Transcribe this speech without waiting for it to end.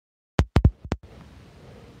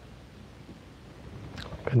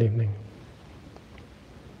Good evening.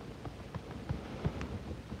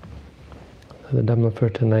 So the Dhamma for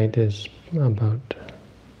tonight is about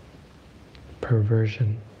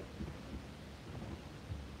perversion.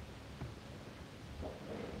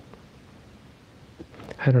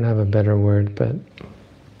 I don't have a better word, but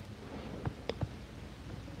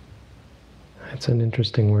it's an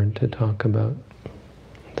interesting word to talk about.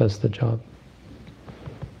 It does the job.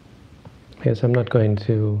 Because I'm not going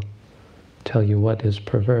to tell you what is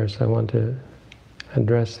perverse. I want to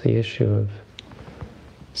address the issue of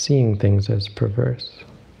seeing things as perverse.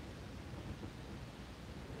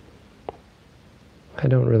 I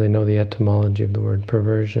don't really know the etymology of the word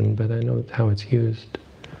perversion, but I know how it's used,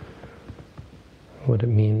 what it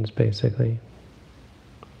means basically,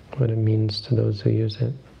 what it means to those who use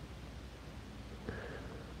it.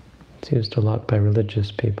 It's used a lot by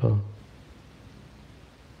religious people.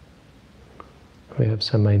 We have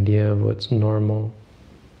some idea of what's normal,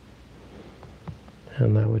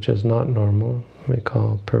 and that which is not normal we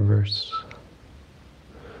call perverse.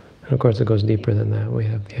 And of course it goes deeper than that. We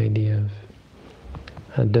have the idea of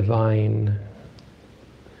a divine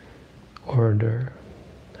order,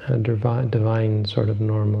 a divine sort of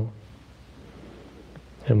normal.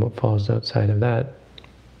 And what falls outside of that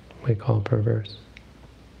we call perverse.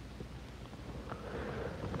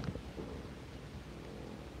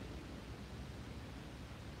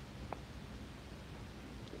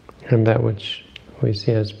 And that which we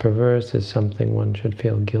see as perverse is something one should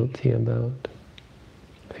feel guilty about,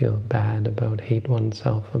 feel bad about, hate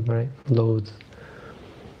oneself, right? Loathe.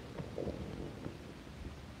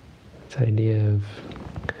 This idea of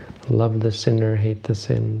love the sinner, hate the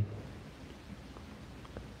sin.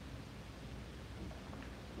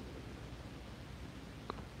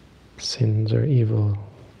 Sins are evil,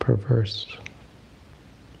 perverse.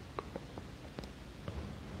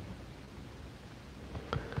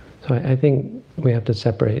 So I think we have to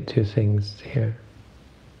separate two things here.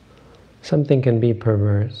 Something can be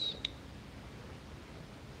perverse,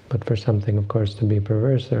 but for something, of course, to be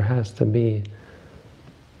perverse, there has to be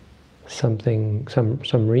something,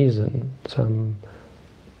 some reason, some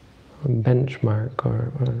benchmark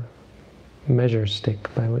or measure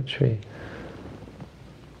stick by which we,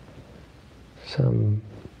 some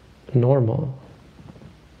normal.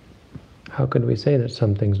 How could we say that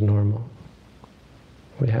something's normal?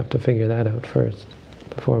 We have to figure that out first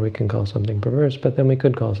before we can call something perverse, but then we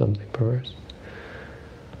could call something perverse.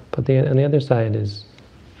 But on the other side is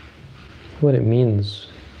what it means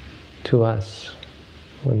to us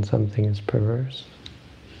when something is perverse.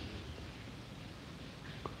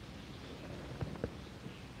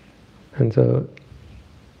 And so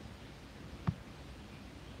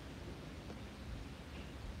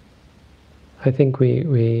I think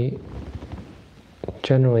we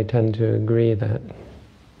generally tend to agree that,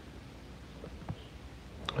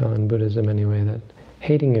 well, in Buddhism anyway, that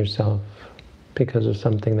hating yourself because of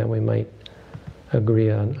something that we might agree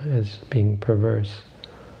on as being perverse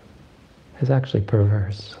is actually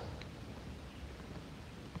perverse.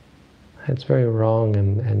 It's very wrong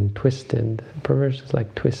and twisted. Perverse is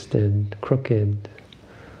like twisted, crooked,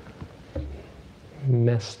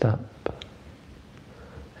 messed up.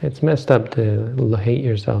 It's messed up to hate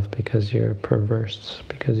yourself because you're perverse,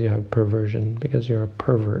 because you have perversion, because you're a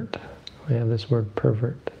pervert. We have this word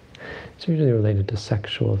pervert. It's usually related to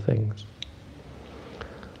sexual things.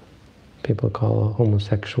 People call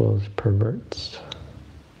homosexuals perverts.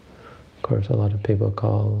 Of course, a lot of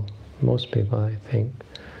people most people I think,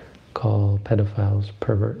 call pedophiles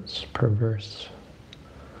perverts, perverse.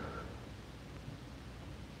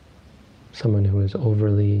 Someone who is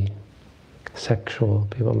overly sexual,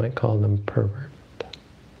 people might call them pervert.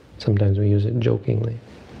 Sometimes we use it jokingly.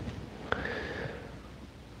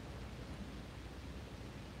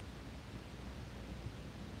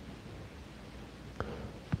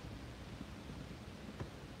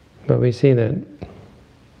 But we see that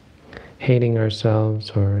hating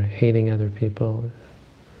ourselves or hating other people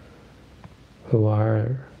who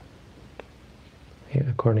are,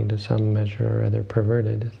 according to some measure or other,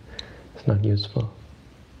 perverted is not useful.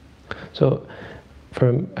 So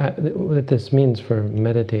what this means for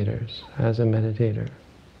meditators, as a meditator,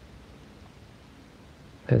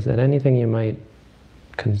 is that anything you might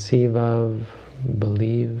conceive of,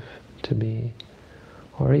 believe to be,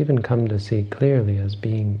 or even come to see clearly as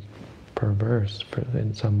being perverse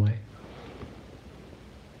in some way,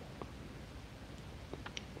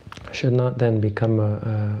 should not then become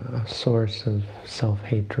a source of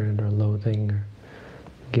self-hatred or loathing or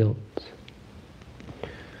guilt.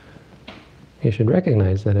 You should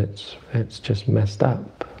recognize that it's just messed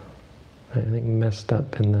up. I think messed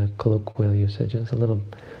up in the colloquial usage is a little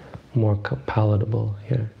more palatable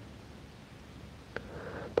here.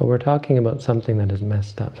 But we're talking about something that is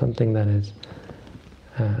messed up, something that is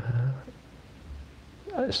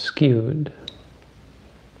skewed,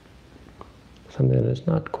 something that is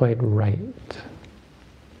not quite right.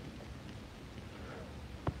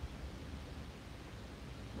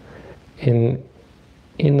 In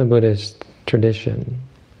the Buddhist tradition,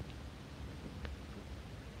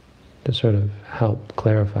 to sort of help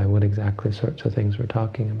clarify what exactly sorts of things we're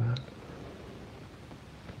talking about,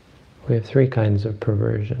 we have three kinds of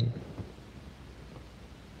perversion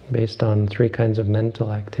based on three kinds of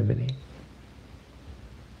mental activity.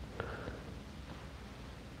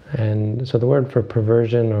 And so the word for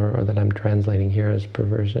perversion, or that I'm translating here as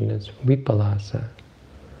perversion, is vipallasa.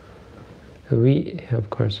 Vi, of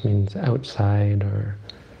course, means outside, or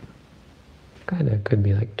kind of could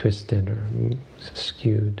be like twisted or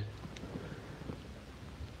skewed.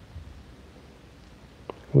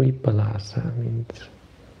 Vipallasa means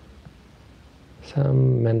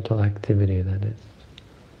some mental activity that is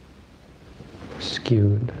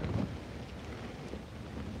skewed.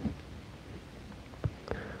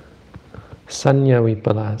 Sanya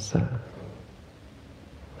vipallasa,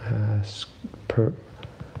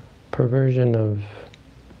 perversion of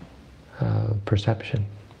perception.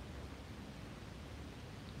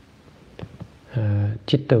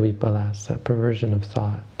 Citta vipallasa, perversion of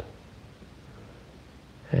thought.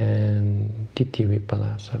 And Ditthi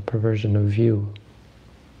vipallasa, perversion of view.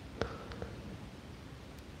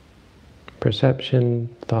 Perception,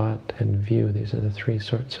 thought, and view, these are the three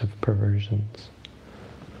sorts of perversions.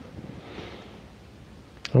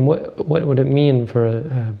 And what would it mean for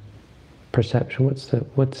a perception?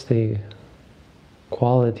 What's the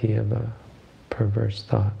quality of a perverse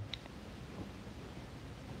thought?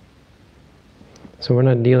 So we're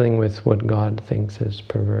not dealing with what God thinks is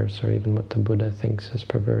perverse, or even what the Buddha thinks is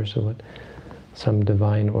perverse, or what some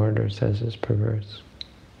divine order says is perverse.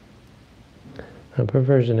 Now,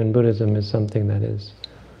 perversion in Buddhism is something that is,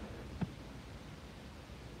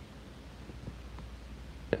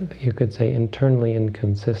 you could say, internally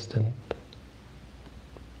inconsistent.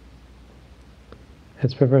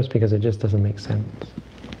 It's perverse because it just doesn't make sense.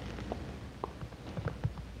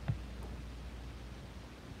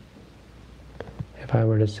 If I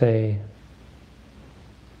were to say,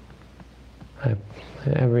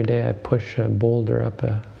 every day I push a boulder up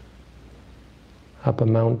a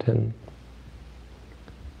mountain,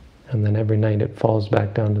 and then every night it falls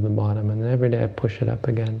back down to the bottom, and then every day I push it up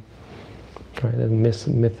again. Right, the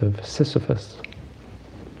myth of Sisyphus.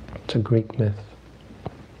 It's a Greek myth,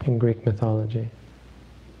 in Greek mythology.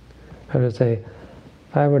 If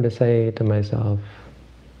I were to say to myself,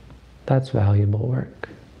 that's valuable work,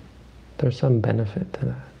 there's some benefit to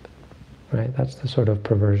that, right? That's the sort of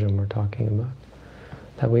perversion we're talking about,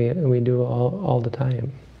 that we do all the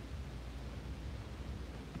time.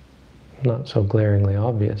 Not so glaringly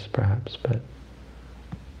obvious, perhaps, but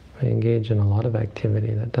we engage in a lot of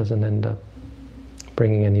activity that doesn't end up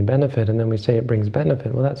bringing any benefit, and then we say it brings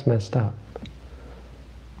benefit. Well, that's messed up.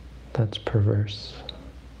 That's perverse.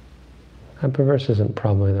 And perverse isn't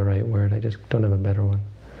probably the right word, I just don't have a better one.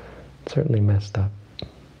 It's certainly messed up.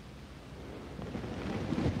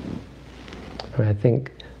 I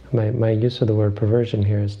think my use of the word perversion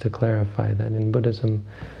here is to clarify that in Buddhism,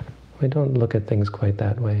 we don't look at things quite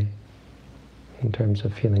that way in terms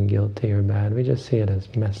of feeling guilty or bad. We just see it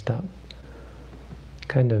as messed up,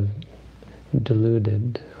 kind of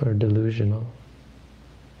deluded or delusional.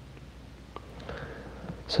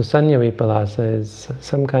 So sanya vipallasa is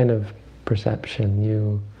some kind of perception.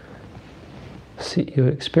 You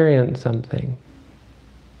experience something,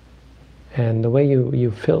 and the way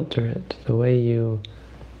you filter it, the way you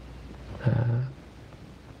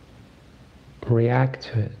react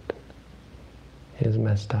to it is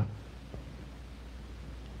messed up.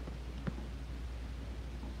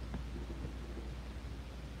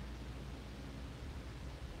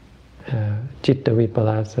 Citta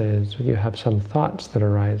vipallasa is you have some thoughts that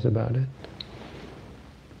arise about it,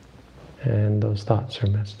 and those thoughts are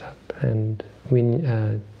messed up. And Ditthi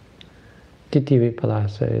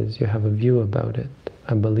vipallasa is you have a view about it,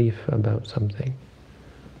 a belief about something,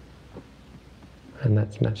 and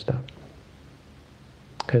that's messed up.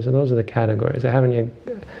 Okay, so those are the categories. I haven't yet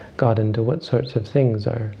got into what sorts of things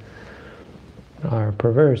are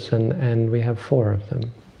perverse, and we have 4 of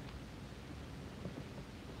them.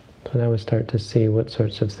 So now we start to see what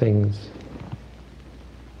sorts of things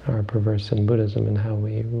are perverse in Buddhism and how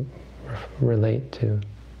we relate to,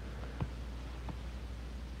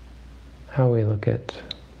 how we look at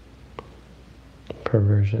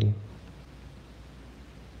perversion.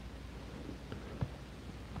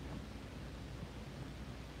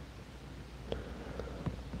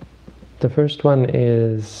 The first one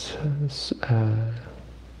is Subha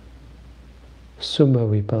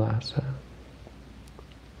Vipalasa,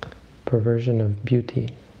 perversion of beauty.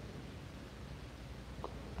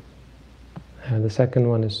 The second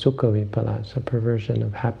one is Sukha Vipalasa, perversion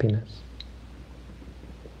of happiness.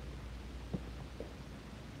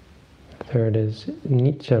 Third is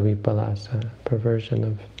Nitya Vipalasa, perversion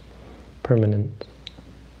of permanence.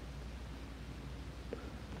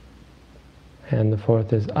 And the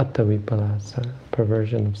fourth is Atta Vipalasa,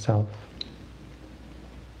 perversion of self.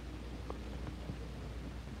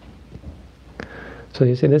 So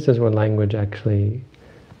you see, this is where language actually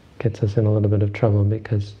gets us in a little bit of trouble,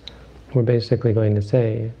 because we're basically going to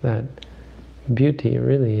say that beauty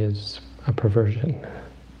really is a perversion,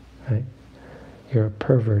 right? You're a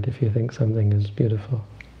pervert if you think something is beautiful.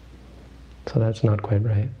 So that's not quite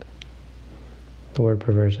right. The word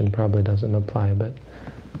perversion probably doesn't apply, but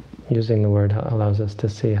using the word allows us to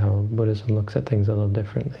see how Buddhism looks at things a little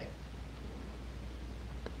differently.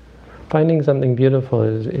 Finding something beautiful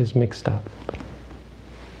is mixed up.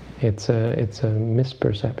 It's a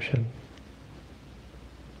misperception.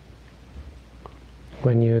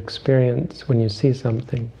 When you see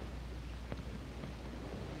something,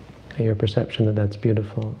 your perception that that's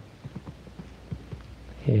beautiful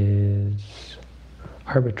is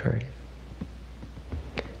arbitrary.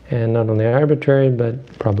 And not only arbitrary,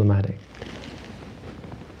 but problematic.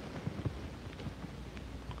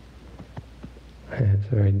 It's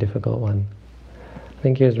a very difficult one. I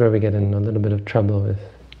think here's where we get in a little bit of trouble with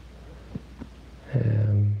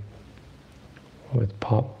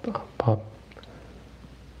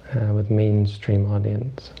mainstream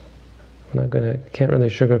audience. Can't really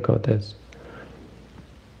sugarcoat this,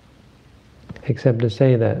 except to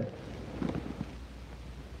say that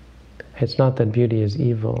it's not that beauty is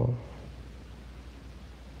evil.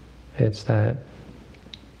 It's that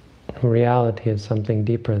reality is something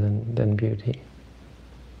deeper than beauty.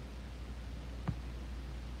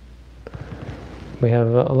 We have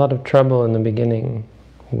a lot of trouble in the beginning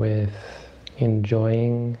with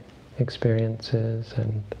enjoying experiences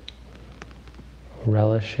and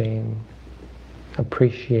relishing,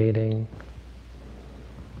 appreciating.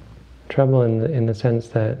 Trouble in the sense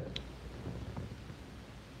that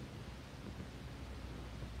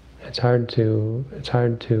it's hard to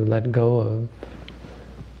let go of,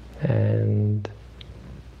 and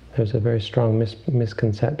there's a very strong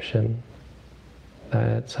misconception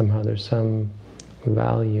that somehow there's some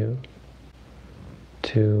value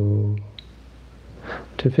to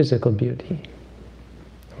physical beauty.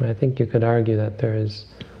 I think you could argue that there is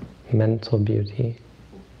mental beauty,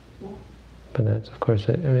 but that's, of course,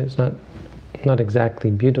 it's not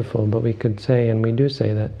exactly beautiful, but we could say, and we do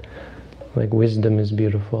say, that like wisdom is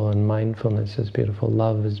beautiful and mindfulness is beautiful,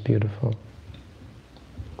 love is beautiful.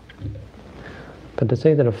 But to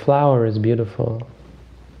say that a flower is beautiful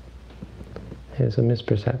is a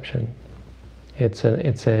misperception. It's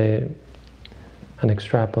an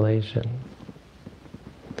extrapolation.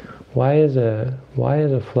 Why is a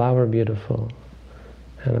flower beautiful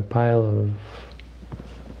and a pile of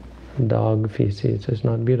dog feces is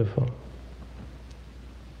not beautiful?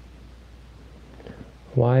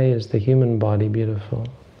 Why is the human body beautiful,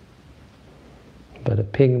 but a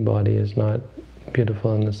pig body is not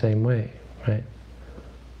beautiful in the same way, right?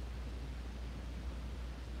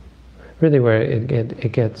 Really, where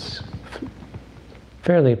it gets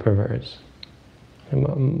fairly perverse, and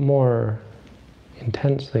more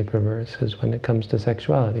intensely perverse, is when it comes to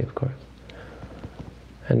sexuality, of course.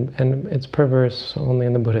 And it's perverse only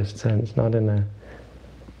in the Buddhist sense, not in a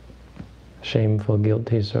shameful,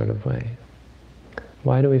 guilty sort of way.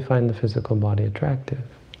 Why do we find the physical body attractive?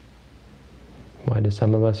 Why do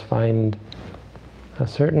some of us find a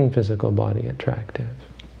certain physical body attractive,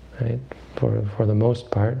 right? For the most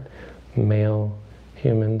part, male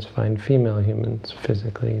humans find female humans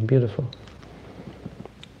physically beautiful,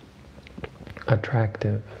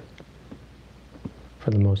 attractive. For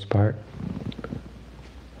the most part,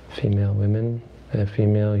 female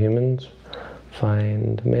humans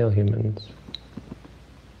find male humans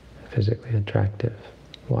physically attractive.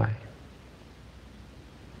 Why?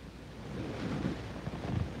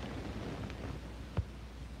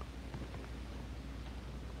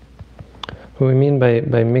 What we mean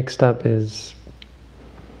by mixed up is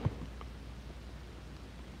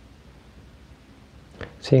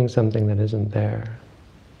seeing something that isn't there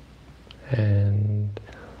and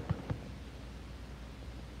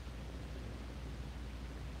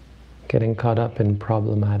getting caught up in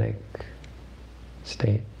problematic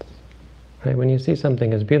states. Right? When you see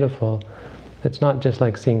something as beautiful, it's not just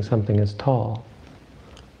like seeing something as tall.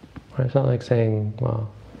 Right? It's not like saying,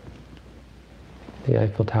 well, the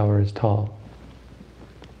Eiffel Tower is tall.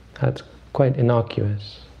 That's quite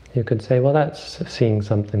innocuous. You could say, well, that's seeing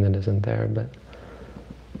something that isn't there, but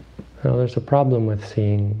there's a problem with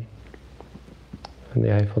seeing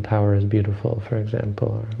the Eiffel Tower is beautiful, for example,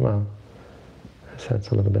 or, well, that's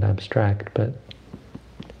a little bit abstract, but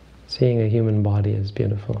seeing a human body is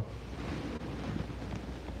beautiful.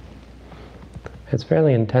 It's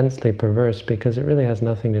fairly intensely perverse because it really has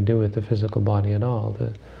nothing to do with the physical body at all.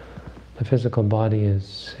 The physical body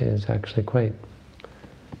is actually quite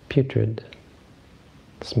putrid,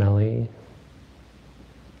 smelly,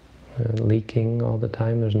 leaking all the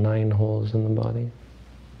time. There's 9 holes in the body.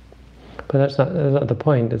 But that's not the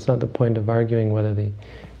point. It's not the point of arguing whether the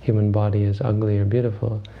human body is ugly or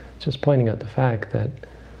beautiful. It's just pointing out the fact that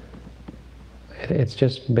it's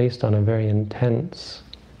just based on a very intense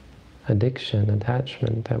addiction,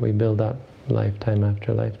 attachment that we build up lifetime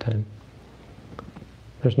after lifetime.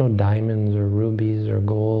 There's no diamonds or rubies or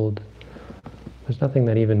gold. There's nothing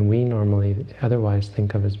that even we normally otherwise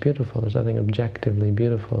think of as beautiful. There's nothing objectively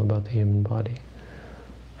beautiful about the human body,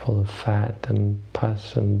 full of fat and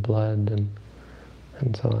pus and blood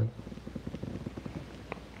and so on.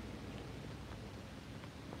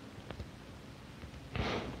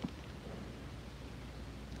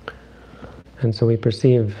 And so we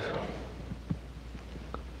perceive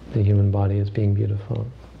the human body as being beautiful.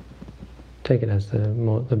 Take it as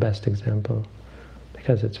the best example,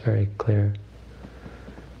 because it's very clear.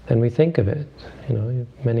 Then we think of it.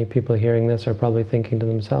 Many people hearing this are probably thinking to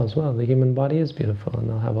themselves, well, the human body is beautiful, and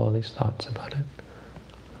they'll have all these thoughts about it.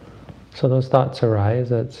 So those thoughts arise.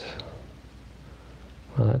 That's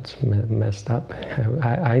messed up.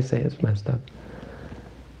 I say it's messed up.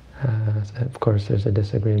 Of course, there's a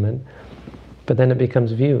disagreement. But then it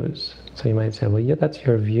becomes views. So you might say, well, yeah, that's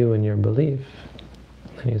your view and your belief.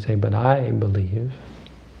 And you say, but I believe.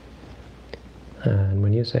 And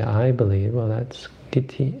when you say, I believe, well, that's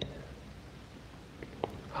ditthi.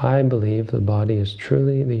 I believe the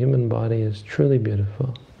human body is truly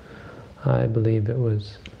beautiful. I believe it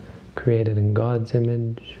was created in God's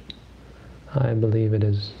image. I believe it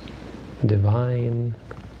is divine.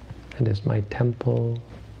 It is my temple.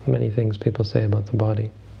 Many things people say about the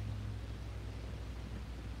body.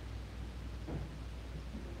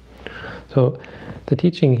 So the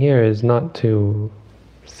teaching here is not to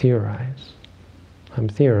theorize. I'm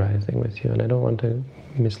theorizing with you, and I don't want to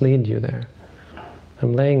mislead you there.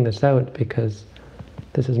 I'm laying this out because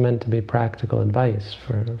this is meant to be practical advice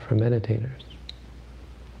for meditators.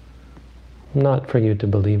 Not for you to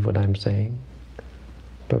believe what I'm saying,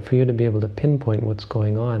 but for you to be able to pinpoint what's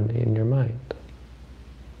going on in your mind.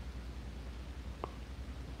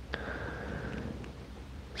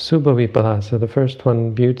 Subha Vipallasa, the first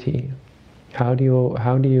one, beauty. How do you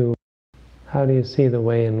see the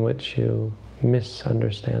way in which you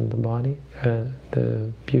misunderstand the body,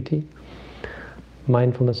 the beauty?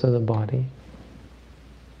 Mindfulness of the body.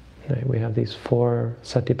 Right? We have these 4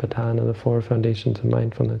 satipatthana, the 4 foundations of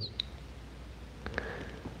mindfulness.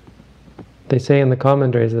 They say in the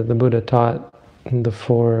commentaries that the Buddha taught the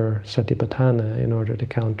 4 satipatthana in order to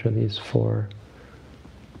counter these 4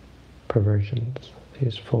 perversions,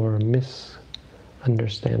 these 4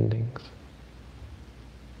 misunderstandings.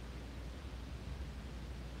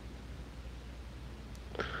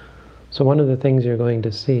 So one of the things you're going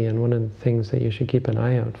to see, and one of the things that you should keep an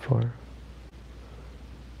eye out for,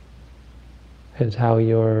 is how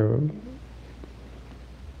your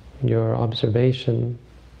observation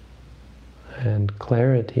and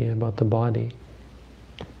clarity about the body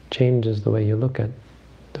changes the way you look at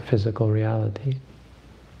the physical reality,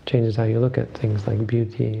 changes how you look at things like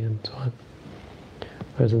beauty and so on.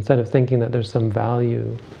 Whereas instead of thinking that there's some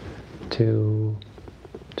value to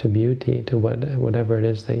beauty, to whatever it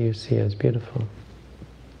is that you see as beautiful,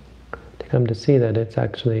 to come to see that it's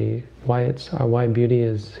actually why beauty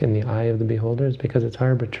is in the eye of the beholder is because it's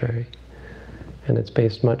arbitrary, and it's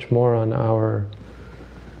based much more on our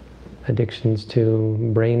addictions to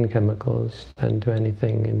brain chemicals than to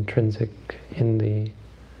anything intrinsic in the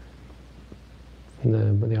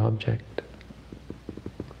object.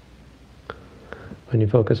 When you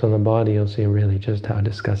focus on the body, you'll see really just how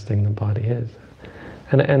disgusting the body is.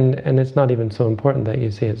 And it's not even so important that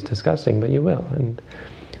you see it's disgusting, but you will. And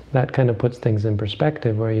that kind of puts things in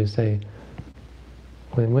perspective where you say,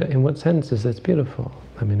 well, in what sense is this beautiful?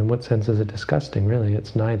 I mean, in what sense is it disgusting? Really,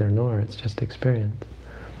 it's neither nor, it's just experience.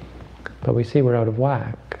 But we see we're out of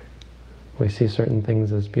whack. We see certain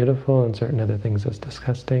things as beautiful and certain other things as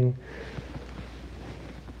disgusting.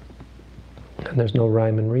 And there's no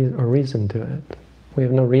rhyme or reason to it. We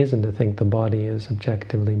have no reason to think the body is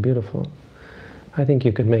objectively beautiful. I think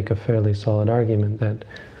you could make a fairly solid argument that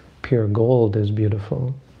pure gold is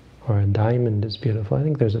beautiful, or a diamond is beautiful. I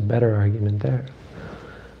think there's a better argument there.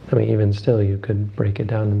 I mean, even still, you could break it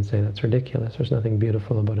down and say that's ridiculous. There's nothing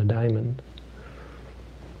beautiful about a diamond.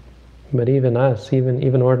 But even us,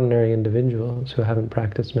 even ordinary individuals who haven't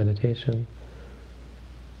practiced meditation,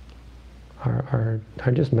 are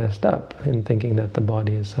just messed up in thinking that the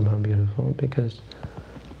body is somehow beautiful, because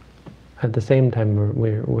at the same time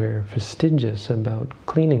we're fastidious about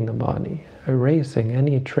cleaning the body, erasing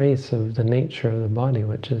any trace of the nature of the body,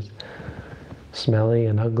 which is smelly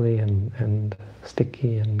and ugly and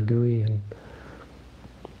sticky and gooey and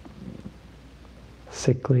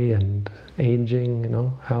sickly and aging. You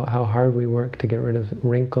know, how hard we work to get rid of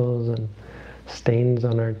wrinkles and stains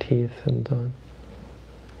on our teeth and so on.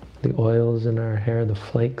 The oils in our hair, the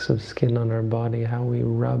flakes of skin on our body, how we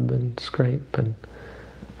rub and scrape, and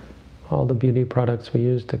all the beauty products we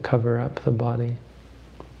use to cover up the body.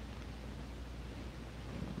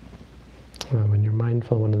 Well, when you're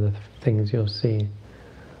mindful, one of the things you'll see,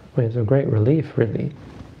 well, it's a great relief, really.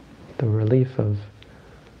 The relief of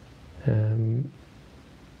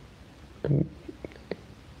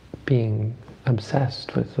being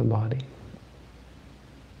obsessed with the body,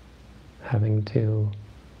 having to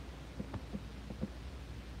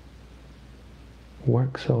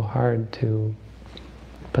work so hard to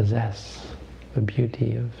possess the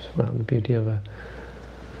beauty of, well, the beauty of a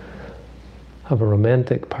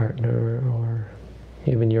romantic partner, or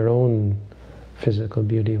even your own physical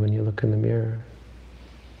beauty when you look in the mirror,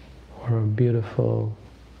 or a beautiful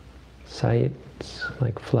sights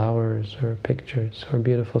like flowers or pictures, or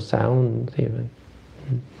beautiful sounds even.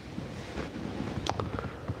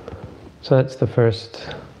 So that's the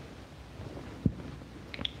first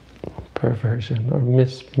perversion or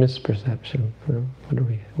misperception. You know,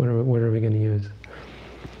 what are we going to use?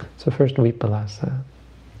 So first, vipallasa,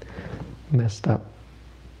 messed up.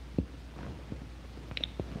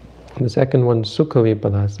 The second one, sukha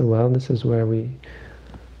vipallasa. Well, this is where we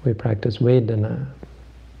practice Vedana.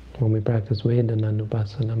 When we practice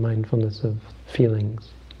Vedana-nupassana, mindfulness of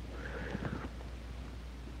feelings.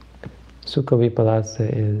 Sukha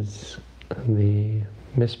vipallasa is the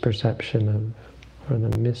misperception of, or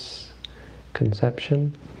the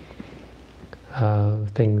misconception of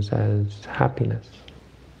things as happiness.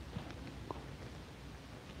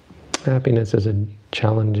 Happiness is a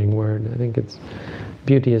challenging word. I think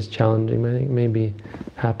beauty is challenging, but I think maybe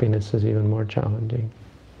happiness is even more challenging.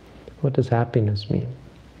 What does happiness mean?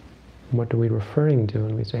 What are we referring to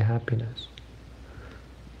when we say happiness?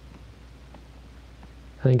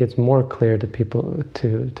 I think it's more clear to people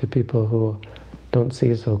who don't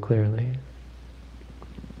see so clearly.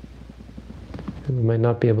 We might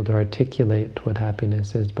not be able to articulate what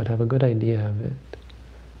happiness is, but have a good idea of it.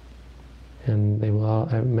 And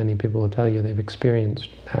many people will tell you they've experienced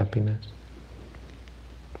happiness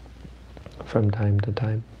from time to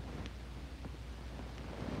time.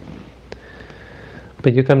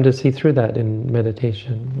 But you come to see through that in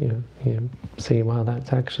meditation. You see, wow,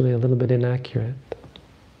 that's actually a little bit inaccurate.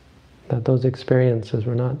 That those experiences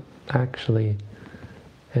were not actually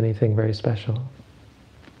anything very special.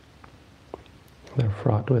 They're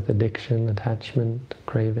fraught with addiction, attachment,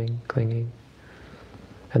 craving, clinging,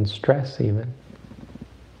 and stress even.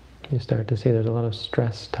 You start to see there's a lot of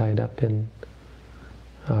stress tied up in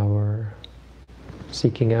our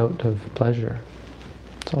seeking out of pleasure.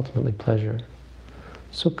 It's ultimately pleasure.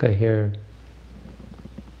 Sukha here,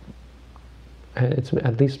 it's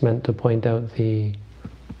at least meant to point out the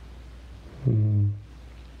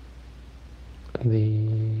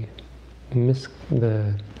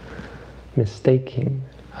mistaking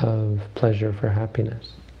of pleasure for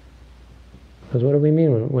happiness. Because what do we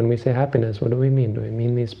mean when we say happiness? What do we mean? Do we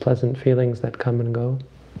mean these pleasant feelings that come and go?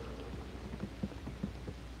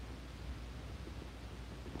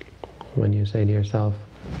 When you say to yourself,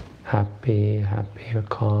 happy, happy, or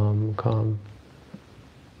calm, calm.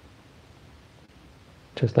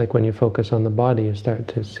 Just like when you focus on the body, you start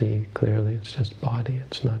to see clearly it's just body.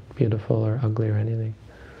 It's not beautiful or ugly or anything.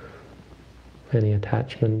 Any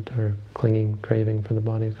attachment or clinging, craving for the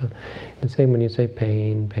body is gone. The same when you say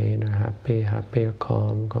pain, pain, or happy, happy, or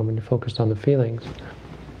calm, calm. When you're focused on the feelings,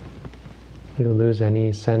 you lose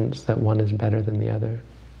any sense that one is better than the other.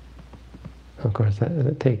 Of course,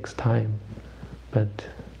 it takes time, but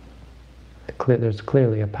there's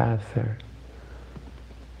clearly a path there.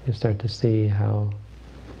 You start to see how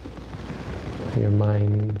your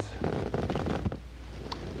mind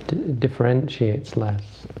differentiates less,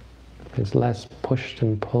 is less pushed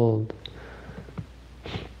and pulled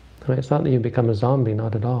I mean, it's not that you become a zombie,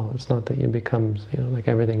 not at all. It's not that you become, like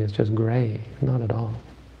everything is just gray, not at all.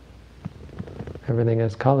 Everything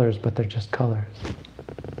has colors, but they're just colors.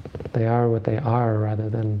 They are what they are, rather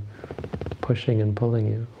than pushing and pulling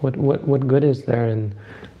you. What good is there in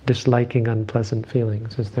disliking unpleasant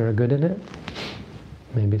feelings? Is there a good in it?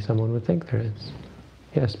 Maybe someone would think there is.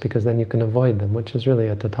 Yes, because then you can avoid them, which is really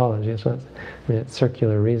a tautology. It's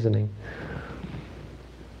circular reasoning.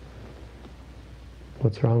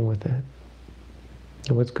 What's wrong with it?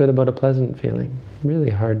 And what's good about a pleasant feeling? Really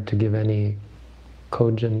hard to give any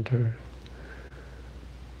cogent or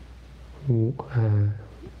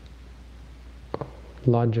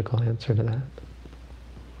logical answer to that.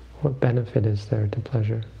 What benefit is there to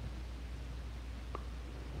pleasure?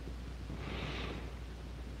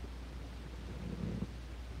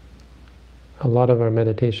 A lot of our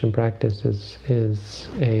meditation practice is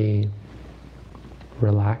a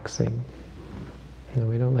relaxing.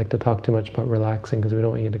 We don't like to talk too much about relaxing because we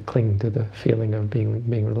don't want you to cling to the feeling of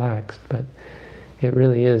being relaxed, but it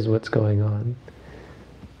really is what's going on.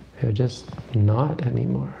 You're just not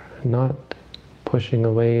anymore, not pushing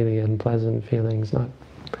away the unpleasant feelings, not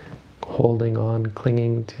holding on,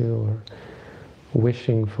 clinging to, or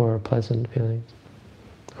wishing for pleasant feelings,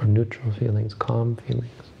 or neutral feelings, calm feelings.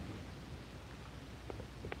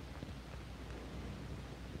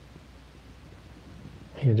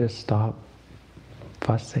 You just stop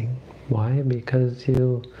fussing. Why? Because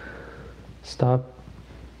you stop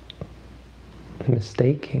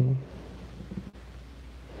mistaking.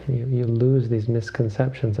 You lose these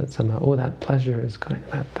misconceptions that somehow, oh, that pleasure is going,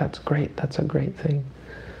 that's great, that's a great thing.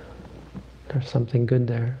 There's something good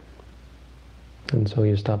there. And so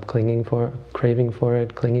you stop craving for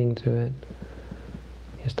it, clinging to it.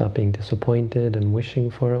 You stop being disappointed and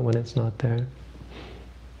wishing for it when it's not there.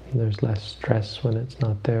 There's less stress when it's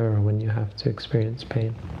not there or when you have to experience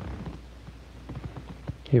pain.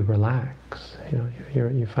 You relax,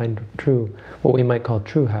 you find what we might call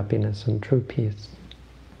true happiness and true peace.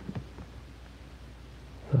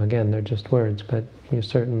 Again, they're just words, but you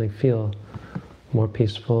certainly feel more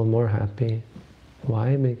peaceful, more happy.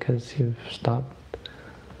 Why? Because you've stopped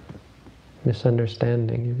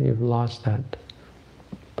misunderstanding. You've lost that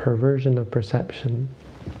perversion of perception.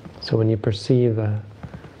 So when you perceive a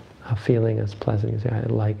feeling as pleasant, you say, I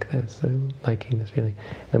like this, I'm liking this feeling.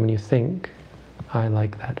 And then when you think, I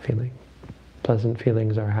like that feeling. Pleasant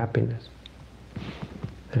feelings are happiness.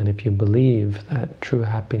 And if you believe that true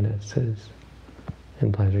happiness is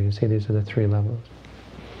in pleasure, you see these are the three levels.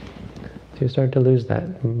 So you start to lose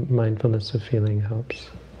that. Mindfulness of feeling helps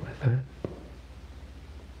with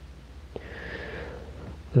that.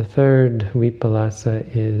 The third vipallasa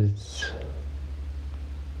is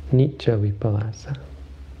Nicca vipallasa.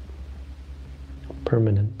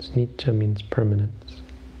 Permanence. Nicca means permanence.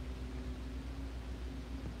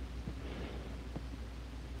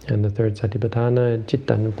 And the third satipatthana,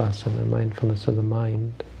 cittanupassana, mindfulness of the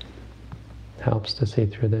mind, helps to see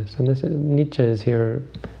through this. And Nicca is here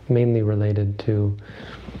mainly related to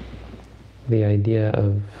the idea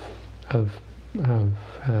of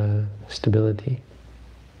stability.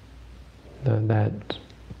 That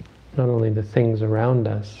not only the things around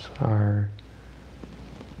us are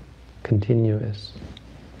continuous,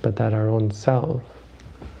 but that our own self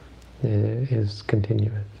is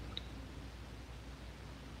continuous.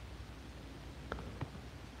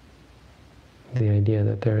 The idea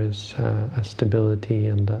that there is a stability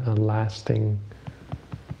and a lasting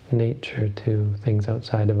nature to things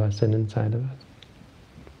outside of us and inside of us.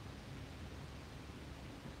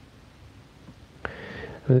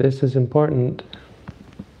 This is important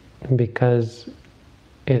because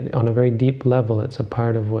on a very deep level, it's a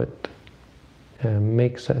part of what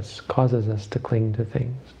causes us to cling to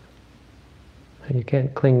things. And you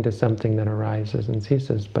can't cling to something that arises and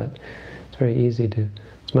ceases, but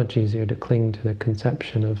it's much easier to cling to the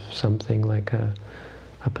conception of something like a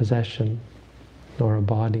possession, or a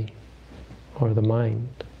body, or the mind.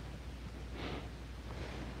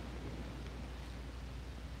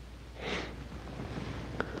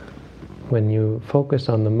 When you focus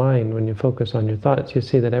on the mind, when you focus on your thoughts, you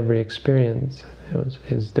see that every experience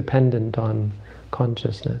is dependent on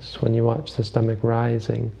consciousness. When you watch the stomach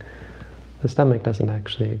rising, the stomach doesn't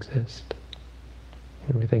actually exist.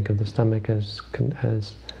 And we think of the stomach as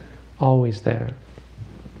always there.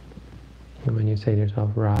 And when you say to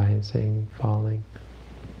yourself, rising, falling,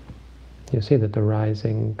 you see that the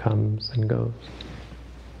rising comes and goes.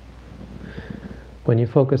 When you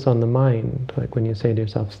focus on the mind, like when you say to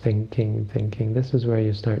yourself, thinking, this is where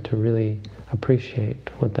you start to really appreciate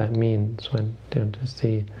what that means, when to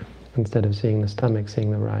see, instead of seeing the stomach,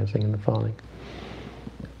 seeing the rising and the falling.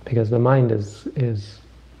 because the mind is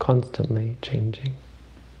constantly changing.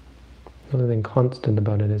 The only thing constant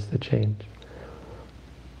about it is the change.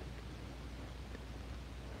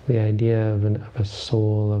 The idea of a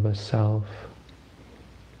soul, of a self,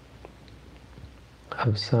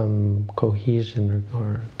 of some cohesion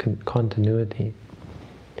or continuity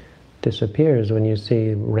disappears when you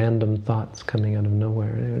see random thoughts coming out of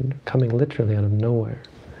nowhere. They're coming literally out of nowhere,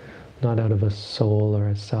 not out of a soul or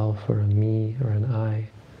a self or a me or an I,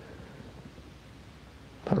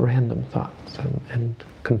 but random thoughts and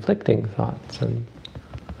conflicting thoughts and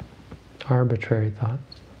arbitrary thoughts.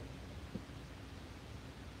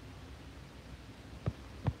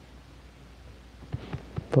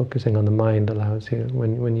 Focusing on the mind allows you,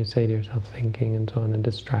 when you say to yourself thinking and so on, and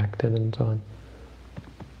distracted and so on,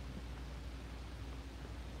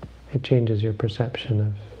 it changes your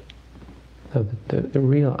perception of the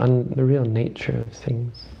real nature of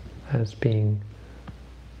things as being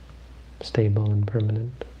stable and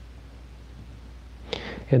permanent.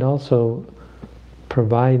 It also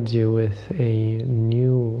provides you with a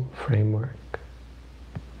new framework,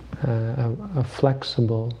 a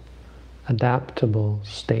flexible, adaptable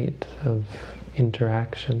state of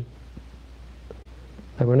interaction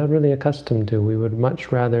that we're not really accustomed to. We would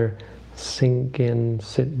much rather sink in,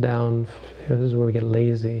 sit down. This is where we get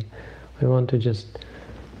lazy. We want to just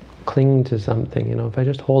cling to something. If I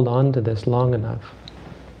just hold on to this long enough,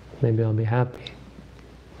 maybe I'll be happy.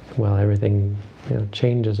 Well, everything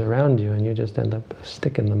changes around you, and you just end up a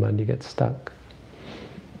stick in the mud. You get stuck.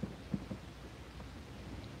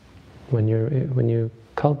 When you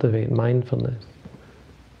cultivate mindfulness,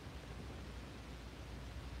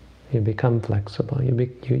 you become flexible.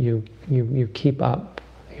 You keep up.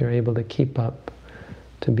 You're able to keep up,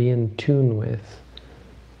 to be in tune with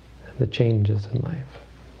the changes in life.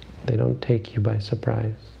 They don't take you by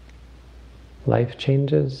surprise. Life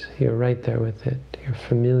changes, you're right there with it. You're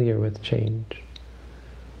familiar with change.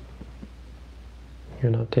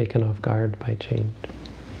 You're not taken off guard by change.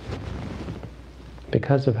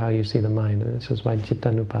 Because of how you see the mind. And this is why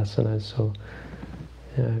Cittanupassana is so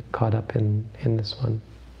caught up in this one.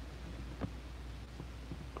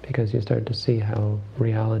 Because you start to see how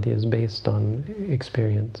reality is based on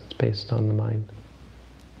experience, it's based on the mind.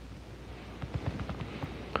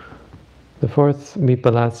 The fourth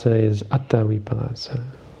vipallasa is atta vipallasa,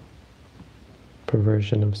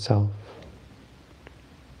 perversion of self.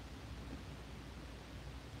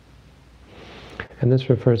 And this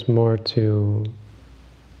refers more to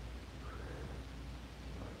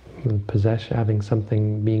possession, having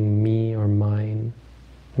something being me or mine.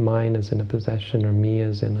 Mine is in a possession, or me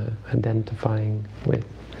is in a identifying with.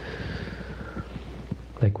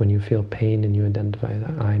 Like when you feel pain and you identify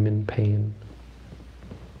that I'm in pain.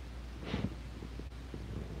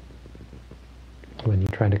 When you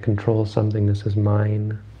try to control something, this is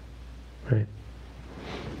mine, right?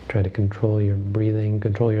 Try to control your breathing,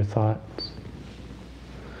 control your thoughts.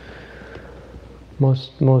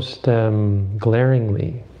 Most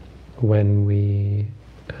glaringly, when we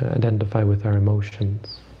identify with our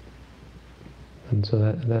emotions. And so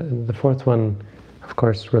that the fourth one, of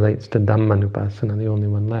course, relates to Dhammanupassana, the only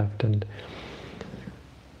one left. And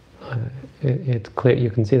it's clear, you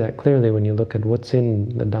can see that clearly when you look at what's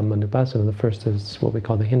in the Dhammanupassana. The first is what we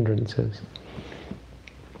call the hindrances.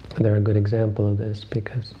 They're a good example of this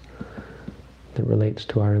because it relates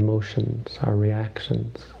to our emotions, our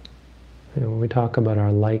reactions. When we talk about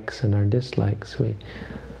our likes and our dislikes, we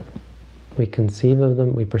conceive of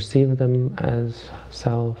them, we perceive them as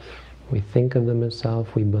self, we think of them as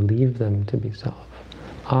self, we believe them to be self.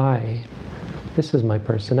 This is my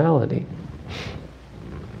personality.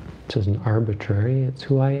 It isn't arbitrary, it's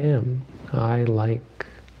who I am. I like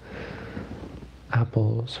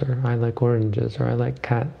apples, or I like oranges, or I like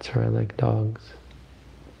cats, or I like dogs.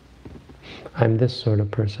 I'm this sort of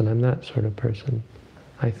person, I'm that sort of person.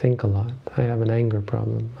 I think a lot. I have an anger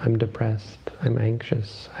problem. I'm depressed. I'm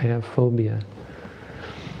anxious. I have phobia.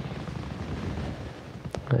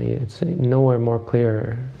 It's nowhere more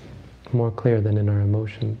clear than in our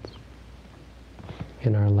emotions,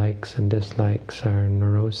 in our likes and dislikes, our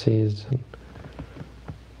neuroses, and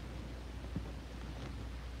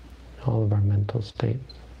all of our mental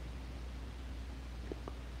states.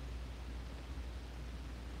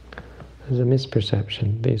 There's a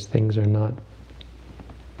misperception. These things are not.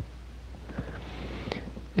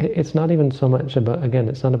 It's not even so much about, again,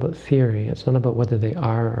 it's not about theory, it's not about whether they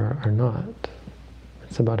are or are not.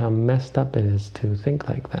 It's about how messed up it is to think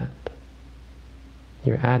like that.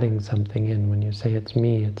 You're adding something in when you say it's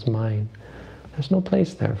me, it's mine. There's no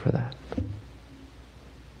place there for that.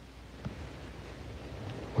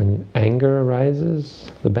 When anger arises,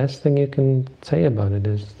 the best thing you can say about it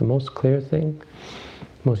is, the most clear thing,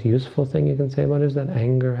 most useful thing you can say about it is that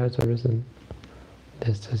anger has arisen.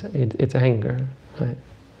 It's anger, right?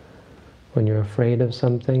 When you're afraid of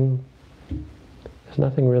something, there's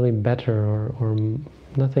nothing really better or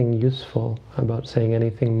nothing useful about saying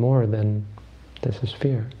anything more than, this is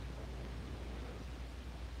fear.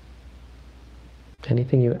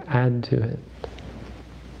 Anything you add to it,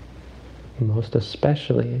 most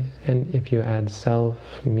especially, and if you add self,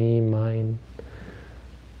 me, mine,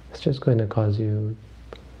 it's just going to cause you,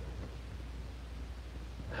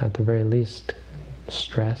 at the very least,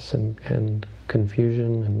 stress and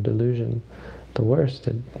confusion and delusion. The worst,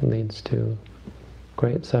 it leads to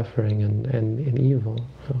great suffering and evil.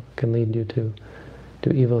 So it can lead you to do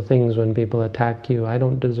evil things when people attack you. I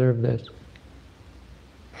don't deserve this.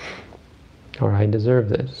 Or I deserve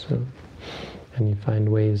this. So, and you find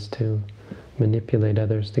ways to manipulate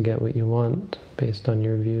others to get what you want based on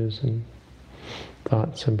your views and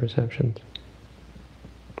thoughts and perceptions.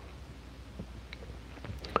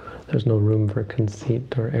 There's no room for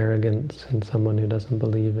conceit or arrogance in someone who doesn't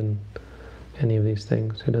believe in any of these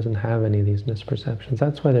things, who doesn't have any of these misperceptions.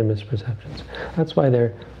 That's why they're misperceptions. That's why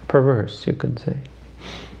they're perverse, you could say.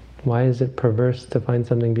 Why is it perverse to find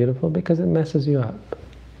something beautiful? Because it messes you up.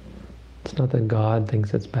 It's not that God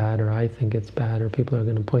thinks it's bad, or I think it's bad, or people are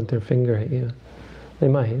going to point their finger at you. They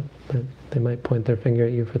might, but they might point their finger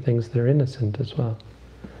at you for things that are innocent as well.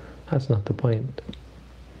 That's not the point.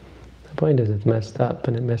 The point is it's messed up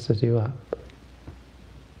and it messes you up.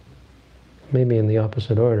 Maybe in the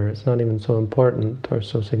opposite order. It's not even so important or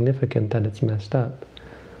so significant that it's messed up.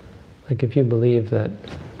 Like if you believe that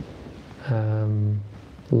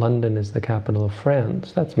London is the capital of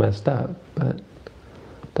France, that's messed up, but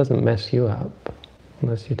it doesn't mess you up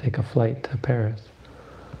unless you take a flight to Paris.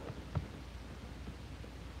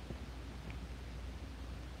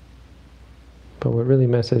 But what really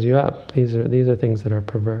messes you up, these are things that are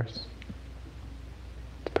perverse.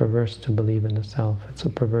 It's perverse to believe in a self. It's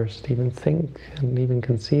perverse to even think and even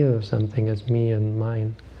conceive of something as me and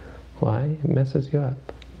mine. Why? It messes you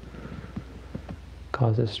up.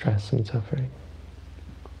 Causes stress and suffering.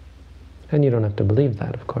 And you don't have to believe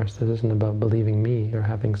that, of course. This isn't about believing me or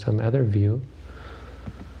having some other view.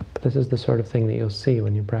 But this is the sort of thing that you'll see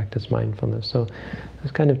when you practice mindfulness. So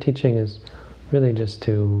this kind of teaching is really just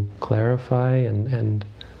to clarify and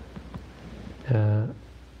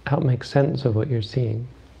help make sense of what you're seeing.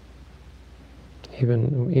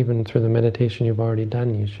 Even through the meditation you've already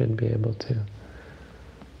done, you should be able to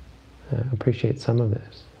appreciate some of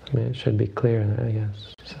this. I mean, it should be clear, I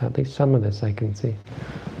guess. So at least some of this I can see.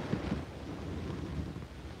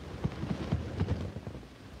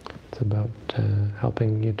 It's about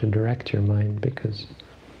helping you to direct your mind, because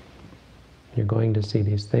you're going to see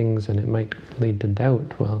these things and it might lead to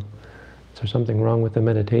doubt. Well, is there something wrong with the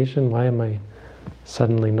meditation? Why am I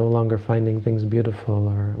suddenly no longer finding things beautiful?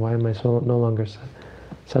 Or why am I suddenly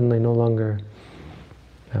no longer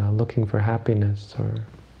looking for happiness? Or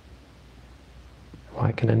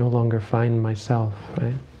why can I no longer find myself,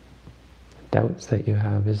 right? Doubts that you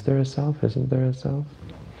have. Is there a self? Isn't there a self?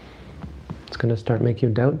 It's going to start making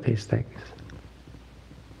you doubt these things.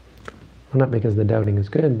 Well, not because the doubting is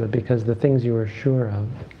good, but because the things you were sure of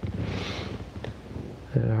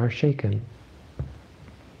are shaken.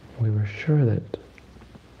 We were sure that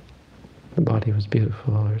the body was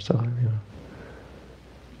beautiful, or so,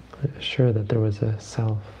 sure that there was a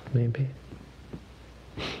self, maybe.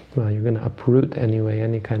 Well, you're going to uproot anyway,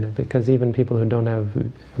 any kind of, because even people who don't have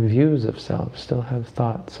views of self still have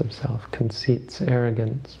thoughts of self, conceits,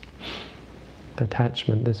 arrogance,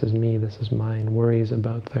 attachment, this is me, this is mine, worries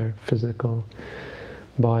about their physical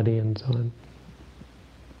body and so on.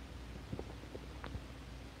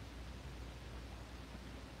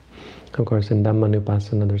 Of course, in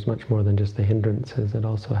Dhammanupassana there's much more than just the hindrances. It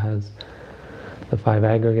also has the 5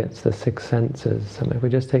 aggregates, the 6 senses. And if we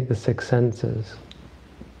just take the 6 senses,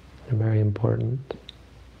 they're very important.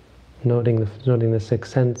 Noting the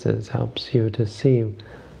 6 senses helps you to see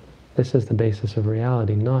this is the basis of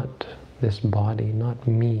reality, not this body, not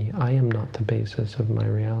me. I am not the basis of my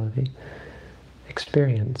reality.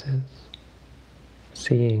 Experience is.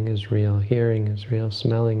 Seeing is real, hearing is real,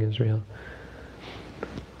 smelling is real.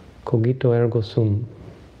 Cogito ergo sum.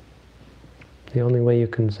 The only way you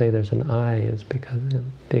can say there's an I is because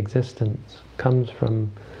the existence comes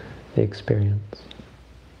from the experience,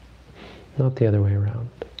 not the other way around.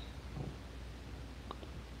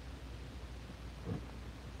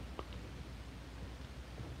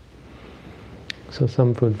 So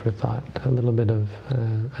some food for thought, a little bit of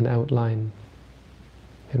an outline.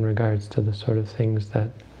 in regards to the sort of things that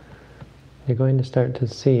you're going to start to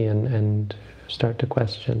see and start to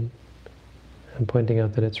question, and pointing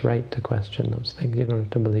out that it's right to question those things. You don't have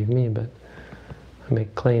to believe me, but I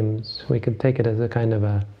make claims. We could take it as a kind of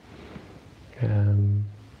a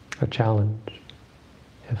challenge.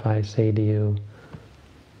 If I say to you,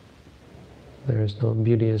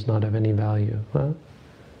 beauty is not of any value, well,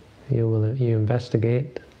 you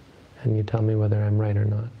investigate and you tell me whether I'm right or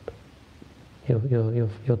not.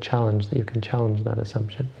 You'll challenge that. You can challenge that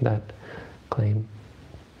assumption, that claim.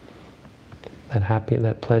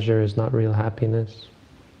 That pleasure is not real happiness.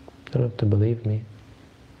 You don't have to believe me.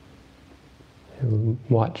 You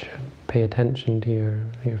watch, pay attention to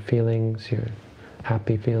your feelings, your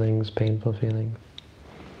happy feelings, painful feelings.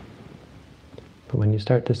 But when you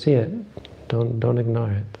start to see it, don't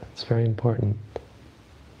ignore it. It's very important. It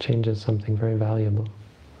changes something very valuable.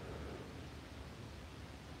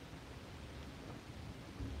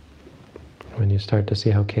 When you start to see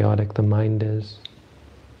how chaotic the mind is,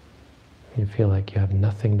 you feel like you have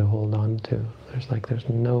nothing to hold on to. There's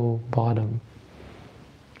no bottom.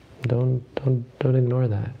 Don't ignore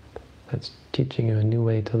that. That's teaching you a new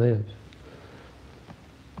way to live.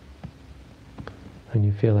 When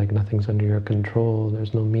you feel like nothing's under your control,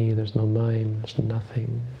 there's no me, there's no mine, there's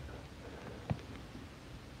nothing.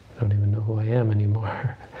 I don't even know who I am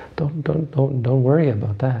anymore. Don't worry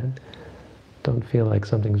about that. Don't feel like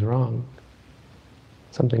something's wrong.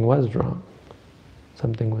 Something was wrong.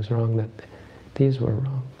 Something was wrong, that these were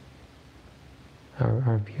wrong.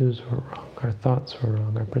 Our views were wrong, our thoughts were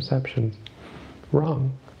wrong, our perceptions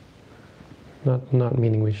wrong. Not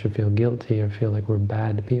meaning we should feel guilty or feel like we're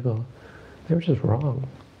bad people. They were just wrong.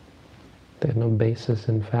 They had no basis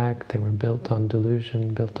in fact. They were built on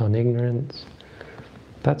delusion, built on ignorance.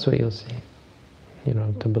 That's what you'll see. You don't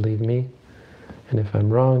have to believe me. And if I'm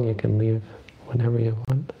wrong, you can leave whenever you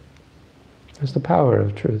want. There's the power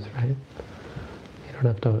of truth, right? You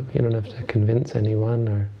don't have to convince anyone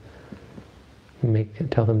or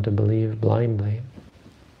tell them to believe blindly.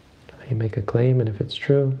 You make a claim, and if it's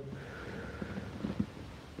true,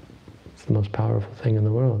 it's the most powerful thing in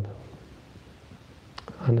the world.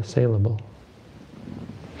 Unassailable.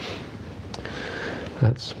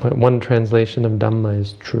 That's one translation of Dhamma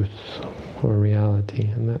is truth or reality,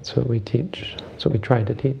 and that's what we teach. That's what we try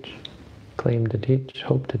to teach, claim to teach,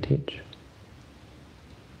 hope to teach.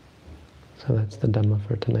 So that's the Dhamma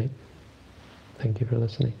for tonight. Thank you for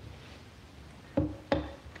listening.